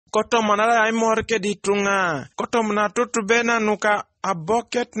kotomana ay morke di Itunga kotomana tutubena nuka a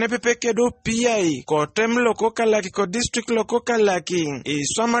bucket ne pepeke do piai ko tem loko kalaki ko district loko kalaki e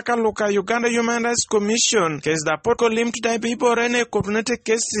swamaka loka Uganda Human Rights Commission kes da poko lim to dai bibo rene ko tunete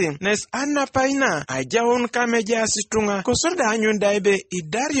kesi nes anna paina ajaun kameja situnga ko sorda anyun daibe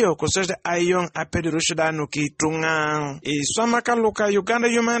idario ko sorda ayong Apedorosio da no Itunga e swamaka loka Uganda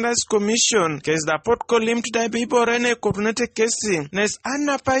Human Rights Commission kes da poko lim to dai bibo rene ko tunete kesi nes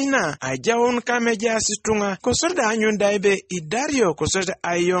anna paina ajaun kameja situnga ko sorda anyun daibe idario kosete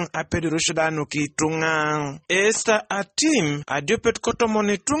ayong Apedorosio da no Itunga esta atim adiopet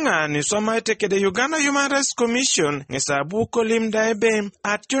kotomoni Itunga ni soma etekede Uganda Human Rights Commission ngesabu kolim daibe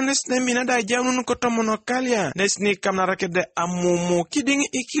ationes ne minada jaunun kotomono kalia nesni kamnarakede amumu kiding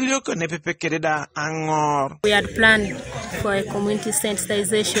ikilioko ne pepekede da angor. We had planned for a community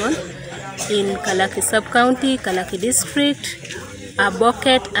sensitization in Kalaki sub-county, Kalaki district,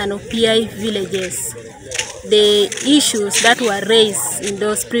 Aboket and Opiai villages. The issues that were raised in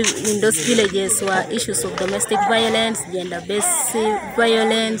those villages were issues of domestic violence, gender-based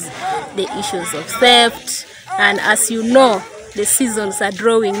violence, the issues of theft, and as you know, the seasons are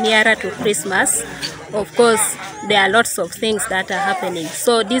drawing nearer to Christmas. Of course, there are lots of things that are happening.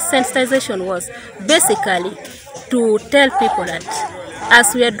 So this sensitization was basically to tell people that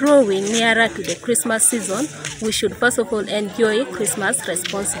as we are drawing nearer to the Christmas season, we should first of all enjoy Christmas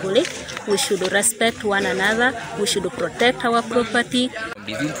responsibly. We should respect one another. We should protect our property.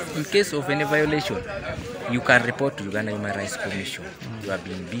 In case of any violation, you can report to Uganda Human Rights Commission. You are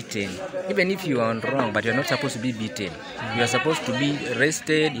being beaten. Even if you are wrong, but you are not supposed to be beaten. You are supposed to be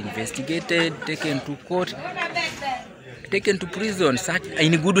arrested, investigated, taken to court, taken to prison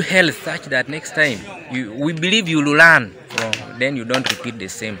in good health, such that next time we believe you will learn from, then you don't repeat the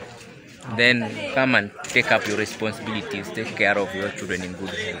same. Then come and take up your responsibilities, take care of your children in good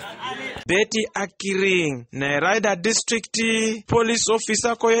health. Betty Akiring, na Raida District Police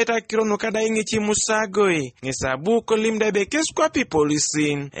Officer koyeta kirono kada ingichi musagoi, ngesabu kolimda bekes kwapi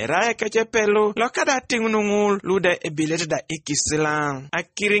polisin, eraya kachepelo, lokada tingunungul, luda ebilete da ikisilang.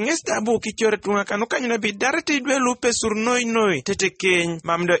 Akiring estabu kichore tunga kanuka nyuna bidarete idwe lupe surnoi noi, tetekeny,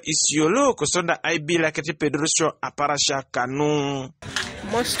 mamdo isiolo kosoda aibila kati Apedorosio aparasha kanu.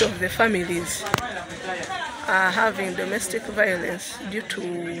 Most of the families are having domestic violence due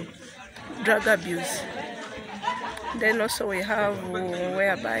to drug abuse. Then also we have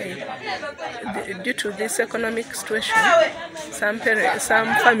whereby due to this economic situation, some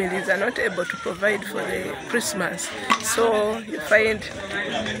families are not able to provide for the Christmas. So you find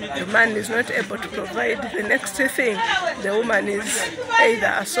the man is not able to provide. The next thing, the woman is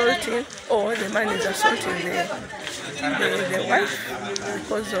either assaulting or the man is assaulting the wife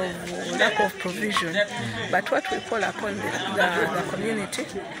because of lack of provision. But what we call upon the community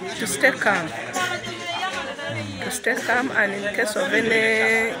to stay calm. And in case of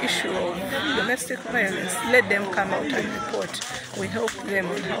any issue of domestic violence, let them come out and report. We help them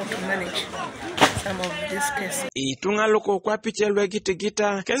on how to manage some of these cases. Itunga loko kwa pichelwe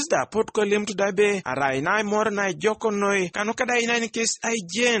gitigita kesda port kolim to dabe arai na mor na joko noi kanokada ina ni kes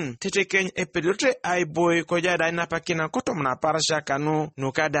aijen tetekeny epedote ai boy koja da ina pakina kotomna parasha kanu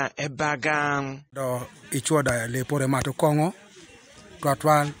nukada Ebaga do ichwoda le pore mato kongo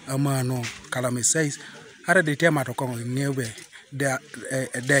twatwal amano kalamisais are de tema to kongo ngewe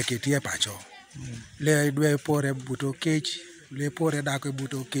de ketie pacho le dwe pore buto kech le pore da ko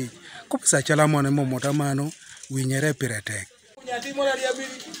buto kech kupsa chala mone momota mano winyere piretek nyati mona dia bi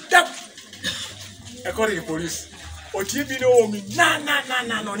tap Ecorakin police otibi no mi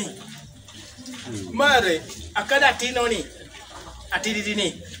na no ni mare akada tino ni atididi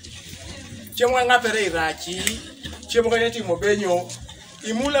ni chemwa ngapere irachi chemwa nyati mobenyo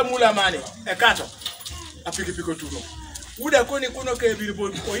imula mane ekato apikipiko tuno uda kone kuno ke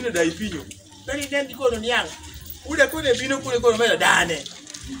bilbo o ino da ipinyo bali dendi kono nyang uda kone bino kono mera dane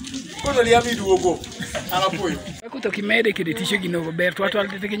kono liami duogo alapoyo akuto kimede kide tisho gino ber twatwal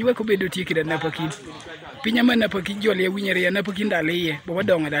tekenywe ko bedo tikide na pakin pinya mana pakin jole winyere na pakin daliye bo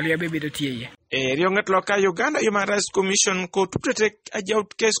donga daliye bedo tiye rionget loka Uganda Human Rights Commission ko tutete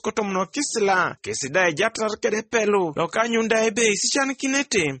ajaut kes kotomno kisla kesida jatar kede pelu loka nyunda ebe sichan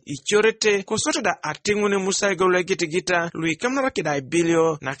kinete ichorete kosote da atingune musaigo legitigita lui kamnara kida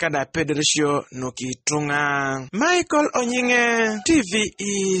bilio nakada Apedorosio no Itunga. Michael Onyinge, TV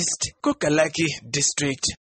East, Kalaki District.